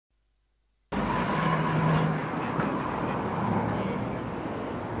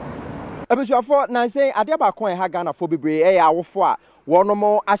Abisuafo na say ade ba kon ha Ghana fo bebre e ya awofo a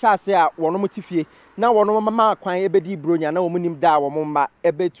wono ahya ase a wono tifie na wono mama kwan ebedi bronya na womunim da womo mma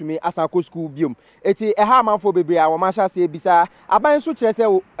ebetumi asanko school biom eti ha amanfo bebre a womo ahya ase ebisa aban so kire se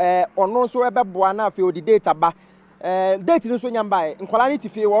ono so ebeboa na afi odi data ba date no so nyamba nkola ni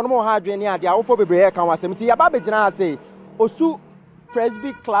tifie wono ha adwen ni ade awofo bebre e kan wasem ti ya ba begina ase osu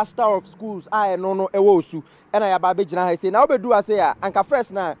Presby cluster of schools no ewo osu ena ya ba begina ha say na obedu ase ya anka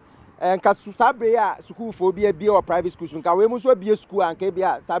first na nka sabre ya school fo bia or private schools nka we mu so bia school anka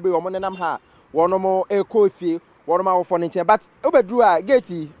bia sabre wo nenam ha wono mo ekofie wono ma wo fo nche but obedu a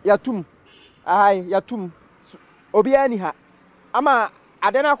gate yatum yatum obi ani ha ama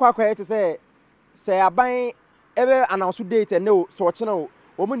ade na akwa ete say aban ebe announce date no so chena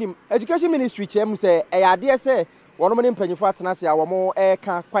wo munim education ministry chem say e ade say wono mo mpanyifo atena se a wo mo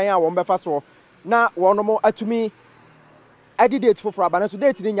eka kwan a wo befa so na wono mo atumi date for abana so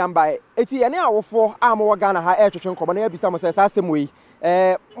date ni nyamba eti ene awofo amwo Ghana ha etwetwe nkomo na abisa mo se asem we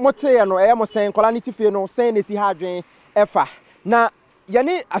mote ye no mo sen kola ni tifie no sen na si ha adwen efa na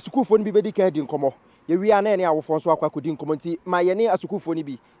yene asukufo ni bi bedi kan di nkomo ye wi ana ene awofo so akwa kodi nkomo nti ma yene asukufo ni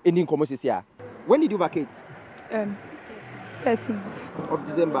bi eni nkomo sesi a. When did you vacate? 13th of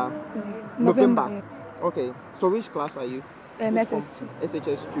December. November. Yeah. Okay, so which class are you? SS2.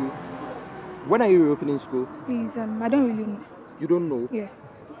 SHS2. When are you reopening school? Please, I don't really know. You don't know? Yeah.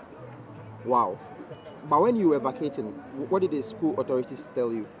 Wow. But when you were vacating, what did the school authorities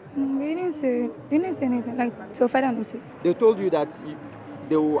tell you? They didn't say anything, like till further notice. They told you that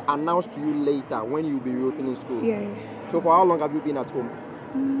they will announce to you later when you'll be reopening school? Yeah. So for how long have you been at home?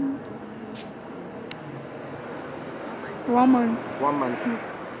 1 month. 1 month.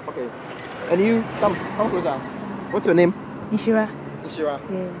 Okay. And you, come closer. What's your name? Ishira. Ishira.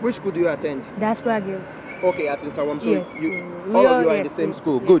 Yeah. Which school do you attend? Diaspora Girls. Okay, at Insawam. So yes. all of you are in the same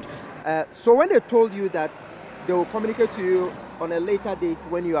school. Yeah. Good. So when they told you that they will communicate to you on a later date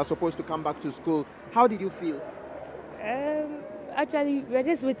when you are supposed to come back to school, how did you feel? Actually, we are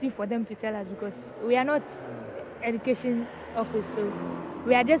just waiting for them to tell us because we are not education office, so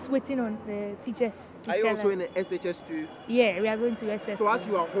we are just waiting on the teachers to tell us. Are you also in the SHS2? Yeah, we are going to SS2. So as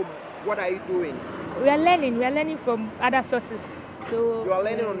you are home, what are you doing? We are learning from other sources. So you are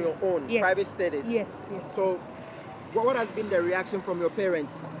learning on your own, yes. Private studies? Yes. So what has been the reaction from your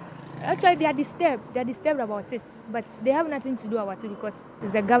parents? Actually, they are disturbed about it, but they have nothing to do about it because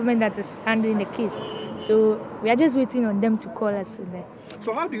it's the government that is handling the case. So we are just waiting on them to call us in there.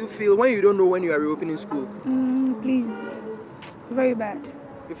 So how do you feel when you don't know when you are reopening school? Please, very bad.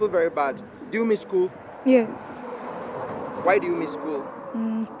 You feel very bad. Do you miss school? Yes. Why do you miss school?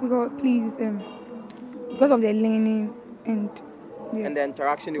 Because of the learning and the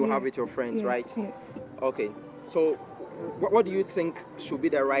interaction you have with your friends, right? Yes. Okay. So what do you think should be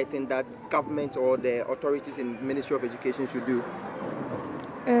the right thing that government or the authorities in the Ministry of Education should do?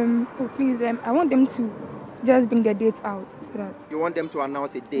 Please, I want them to just bring the dates out so that... You want them to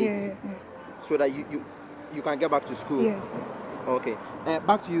announce a date? Yeah. So that you can get back to school? Yes. Okay.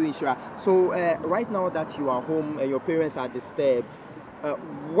 Back to you, Ishira. So right now that you are home and your parents are disturbed,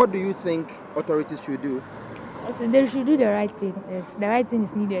 what do you think authorities should do? So they should do the right thing. Yes, the right thing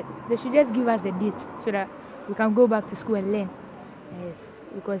is needed. They should just give us the date so that we can go back to school and learn. Yes,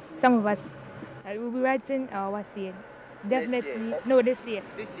 because some of us will be writing our WASIE. Definitely, this year.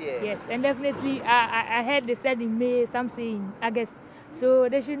 This year? Yes, and definitely, I heard they said in May, some say in August. So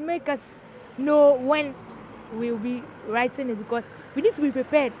they should make us know when we'll be writing it because we need to be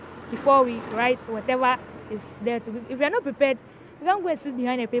prepared before we write whatever is there to be. If we are not prepared, we can't go and sit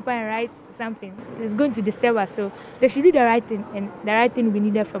behind a paper and write something. It's going to disturb us. So they should do the right thing, and the right thing we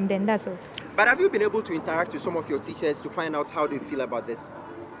needed from them. That's all. But have you been able to interact with some of your teachers to find out how they feel about this?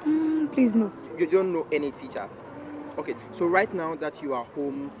 Please, no. You don't know any teacher? Okay, so right now that you are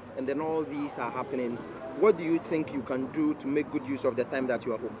home and then all these are happening, what do you think you can do to make good use of the time that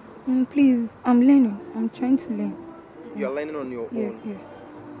you are home? Please, I'm learning. I'm trying to learn. You're learning on your own?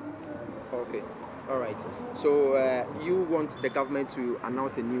 Yeah. Okay, all right. So you want the government to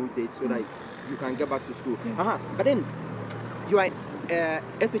announce a new date so that you can get back to school. Yeah. But then you are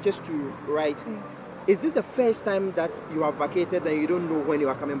SHS2, right? Yeah. Is this the first time that you are vacated and you don't know when you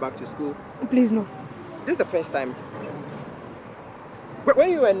are coming back to school? Please, no. This is the first time.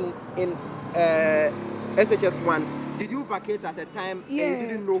 When you were in SHS1, did you vacate at a time and you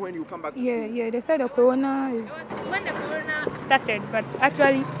didn't know when you come back to school? Yeah. They said the corona is... When the corona started, but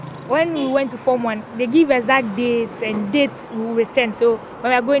actually when we went to Form 1, they give exact dates and dates we will return. So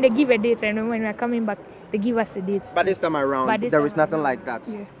when we are going, they give a date, and when we are coming back, they give us a date. But this time around, there is nothing like that?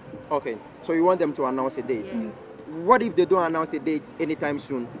 Yeah. Okay, so you want them to announce a date? Yeah. What if they don't announce a date anytime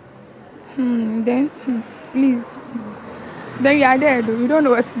soon? Then, please. Then you are there, though. You don't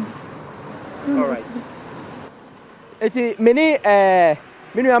know what to do. All right. Eti many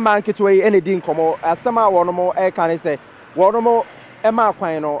man ketwe ene din komo asema wono can say wono ema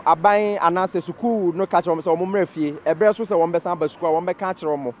kwan no aban anase school no catch them so omumra fie ebre so se won besan ba school won be catch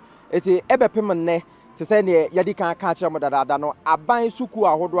them eti ebepem ne te say ne yedi kan catch them dada no aban school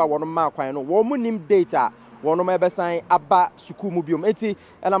ahodo a wono ma kwan no wo munim data wono ma besan aba school mu biom eti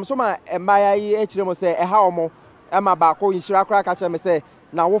enam so ma emaya yi ekire mo say eha omo ema ba ko inshira kra catch me say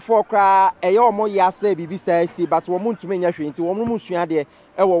na wo for kra eye omo ya say bibi say si but wo ntumi nya hwe nti wo mu sua de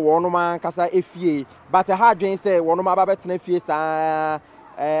e wo wo no man kasa efie but ha dwen say wo no ma ba betena fie sa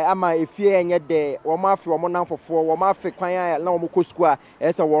ama efie enye de wo ma afi wo nan fofo wo ma afi kwan ya na wo ko school a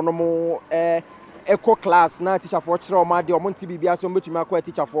e say wo no mu eco class na teacher for kire wo ma de wo nti bibia so betumi akwa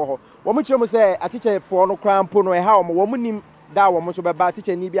teacher for ho wo mu kire mu say a teacher for no kra mpo no e ha wo mu nim da wo mu so be ba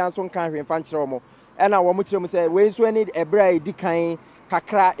teacher ni bia so nkan hwe mfa kire wo ena wo mu kire mu say we so any ebra edi kan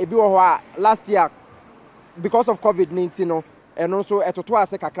kakra ebi wo ho a last year because of COVID-19 no and also etoto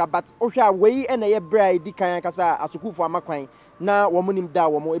ase kakra but ohwa we na ye bra edi kan kasa asukufo amakwan na wo munim da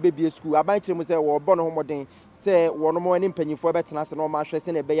wo mo ebebie school aban kire mu say wo bo no homoden say wo no mo ani mpanyifo betena se no ma hwe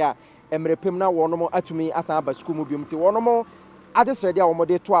se na ebe ya emrepem na wo no mo atumi asan aba school mu biom ti wo no mo adesrede a wo mo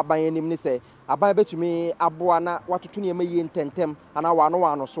de to aban anim ni say aban betumi aboa na watoto ne ma yi ntentem ana wa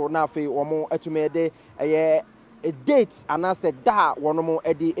no so na afi wo mo atumi de eye a date and I said da one more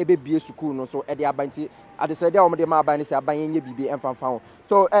edi ebebie school no so edi abanti adesrede a omde ma aban say aban yenye bibi emfanfa.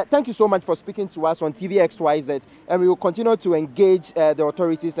 So thank you so much for speaking to us on TV XYZ, and we will continue to engage the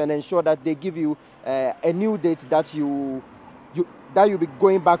authorities and ensure that they give you a new date that you'll be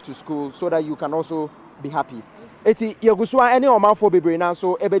going back to school so that you can also be happy. Eti yeguswa any omanfo bebre na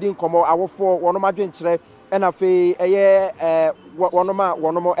so ebedi nkomo awofo wonoma dwenkyere and afi eye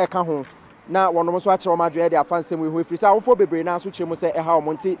wonoma eka ho na wono so akere o madwe de afansem we hu frisa awofo bebre na so kire mu se eha o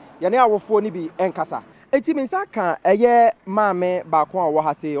monti ye ne awofo ni bi enkasa eti min saka eye maame ba ko a wo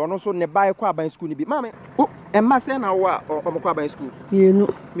ha se ono so ne bai kwa aban school ni bi maame o emma se na wo a o kwa aban school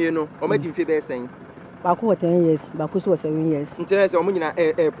mienu o ma dimfe be sen ba ko 10 years ba ko so 7 years ntene se o mu nyina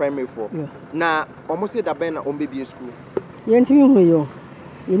primary 4 na o mo se da ben na o mbebie school ye ntimi hu yo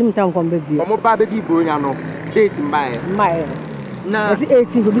ye nim tan ko mbebie o mo ba be di bronya no date mbae na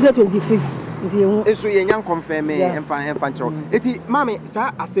 18 go be 25 eso ye nyan confirm emfa nchero eti mami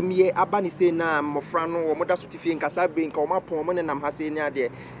sa asemye aba ni se na mofra no wo moda so tifie nkasa brain ka o mapon mo ne nam ha se ni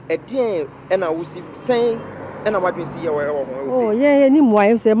ade edien e na wo si sen e na wadwen si ye wo ho oh ye ni mo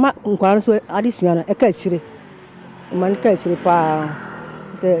ayem se ma nkwara so adesua no e ka chire man ka chire pa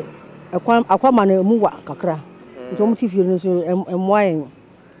se akwa ma na mu wa kakra nto mo tifie no so mo ayem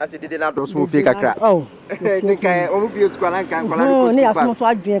as did na do so fie kakra oh think o mu bi school an kan kwala ko ni aso so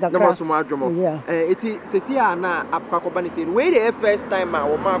adwen kakra na so mo adwomo eti sesi a na akwakoba ni se we the first time a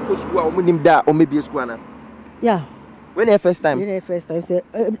wo ma ko school a wo nim da o mebi school na yeah when the first time say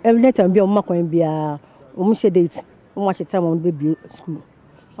every time bi o ma kwan bia o mu she date o ma she time o be school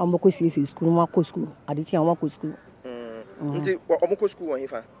o mo ko see school o ma ko school aditi o ma ko school nti o mo ko school won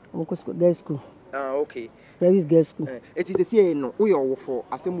hifa o mo ko school girls school okay private girls school it is say no we your for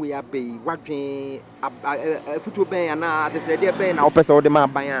asem we abey wadwen futu ben na adesrede ben na opese wo de ma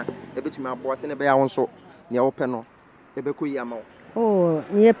ban a ebetumi abo ase ne be ya won so ne ope no ebeko yi ama oh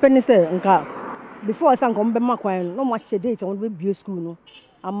ye penny say nka before san ko be makwan no mo hye date won be bio school no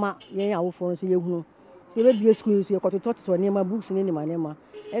ama yen awo for so ye hunu se be bio school so ye kototo ne ma books ne ma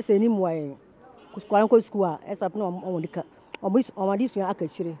e say ni mo ayen ko school a e sap no o dika o di so aka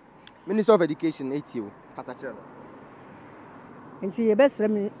chire Minister of Education ATO Kasachira. And see, your best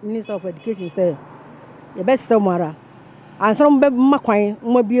Minister of Education stay. Your best tomorrow. And some be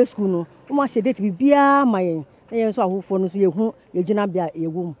makwan, be school no. Uma she date be bia my and so who for no see who ye jina bia ye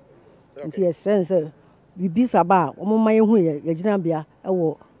womb. And see, sense be bis about my who ye jina bia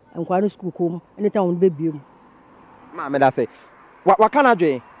ewo enkwano school kom anytime baby. Ma that say. What can I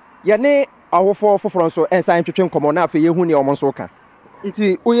do? Ye ne awo for so and sign to twem komo na fe ye hu ne omo so ka.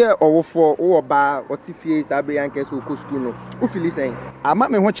 Nti oye owofo wo ba otifie sabre yanke so ko school no o feel sen ama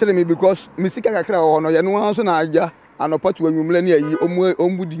me ho kire me because me sika kakra ho no ye no so na agya anopatu anwumle ne ayi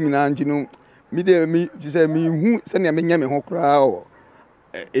ombudi nyina nti no me de me ti say me hu se ne me nya me ho kra o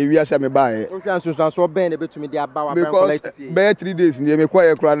ewia se me ba e o hwan so ben na betumi de aba wa brand collective be 3 days ne me kwa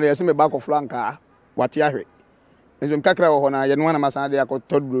ye kra na ye se me ba ko flanka wate ahwe nso me kakra ho na ye no na masan de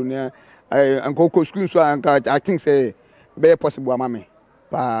akotodro ne anko ko school so anka I think say be possible ama me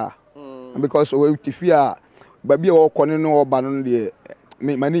pa because we tifia baby o kone no oba no de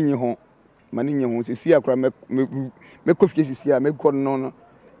me maninyi ho sisi akra me kofie sisi a me kɔ no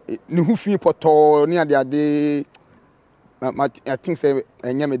ni hu fi poto ni ade I think say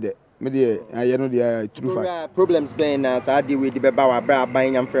enya me de aye no de true fact problems been na sa dey we di beba wa bra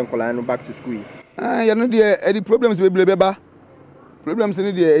ban yam friend kola no back to school ya no de the problems we beba problems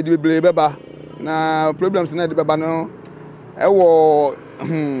ni de beba na problems na de beba no e wo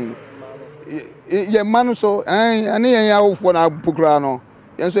ye manu so ane yen ya wo fo na pokra no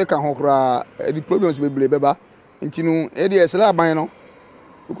yen so e ka ho kra the problems we beba ntinu e de esla ban no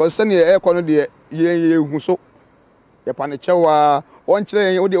because sane e ko no de ye hu so ye pa ne chewa on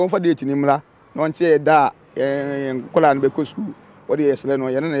kire yen wo de won fa date ni mra na on kire da kola no be ko school wo de esle no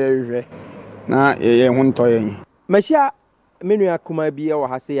ye na ye hwe na ye hu nto yen machia menu akuma bi e wo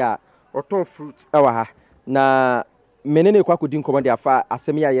ha se ya oton fruit e wo ha na menene kwa kodi nkomo de afa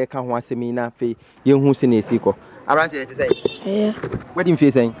asemi ya ye ka ho asemi na fe ye hu se na esi ko abrante ye say wedding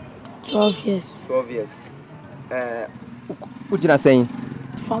face saying 12 years. 12 years. Ujina saying?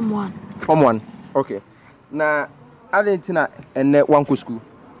 Form 1. Form 1. Okay. Na Argentina and one school.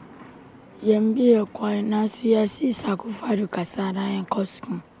 Yembi a coin now see a sea sacrifice Casada and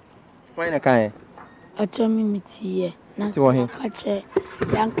costume. Why na kind? A chummy metia. Nancy catcher.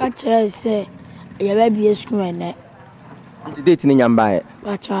 Young catcher say, your baby is screwing it. Into dating in Yambai.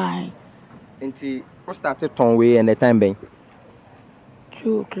 But I. Into what started ton way and the time being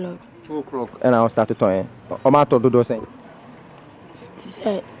 2 o'clock. 2 o'clock and I'll start to turn. Omato do saying.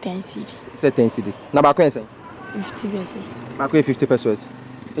 Say 10 cities. Say 10 cities. Na ba kwen saying 50 pesos. Ba kwen 50 pesos.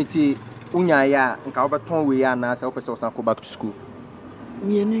 Enti unya ya nka obeton we ya na say opese osan go back to school.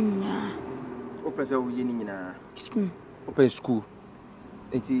 Ye nya. Opese we ye ni nyina. School. Open school.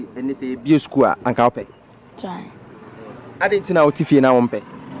 Enti ene say bi school a anka ope. Try. Argentina otifie na wompe.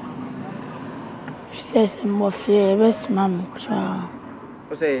 Says more fear best mam kra.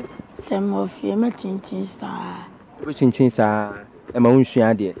 O say some more fear me chinchin sa. We chinchin sa e ma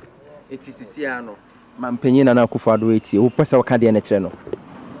unsua de. Eti sisia no mampanyin na akufado eti. Wo pese wo ka de na kire no.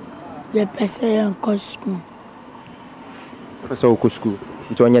 Ye pese yan ko school. Pese wo ko school.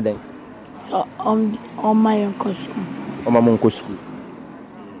 Nti onye den. So on my yan ko school. O ma mon ko school.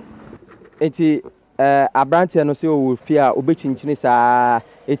 Eti abrante no se o fia obechinchini sa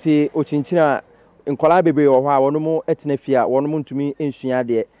eti o chinchina nkola bebe wo ha wono mu etena fia wono mu ntumi ensua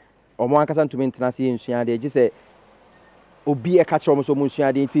de omo ankasa ntumi ntena se ensua de gise obi e ka kire omo so mu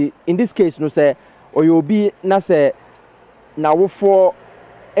ensua de enti in this case no se oyo obi na se na wofo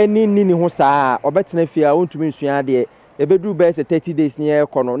eni nini ho saa obetena fia ontumi ensua de ebedu be se 30 days ni e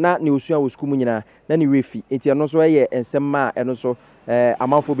kono na ne osua wo school mu nyina na ne refi enti eno so ye ensema eno so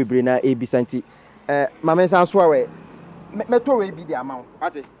amanfo bebe na ebisanti mama san so awe meto we bi di amount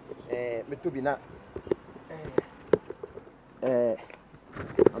ate meto bi na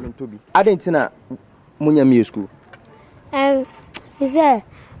amen to bi Argentina munya mi school she said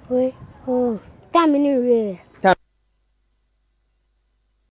we oh 10 minutes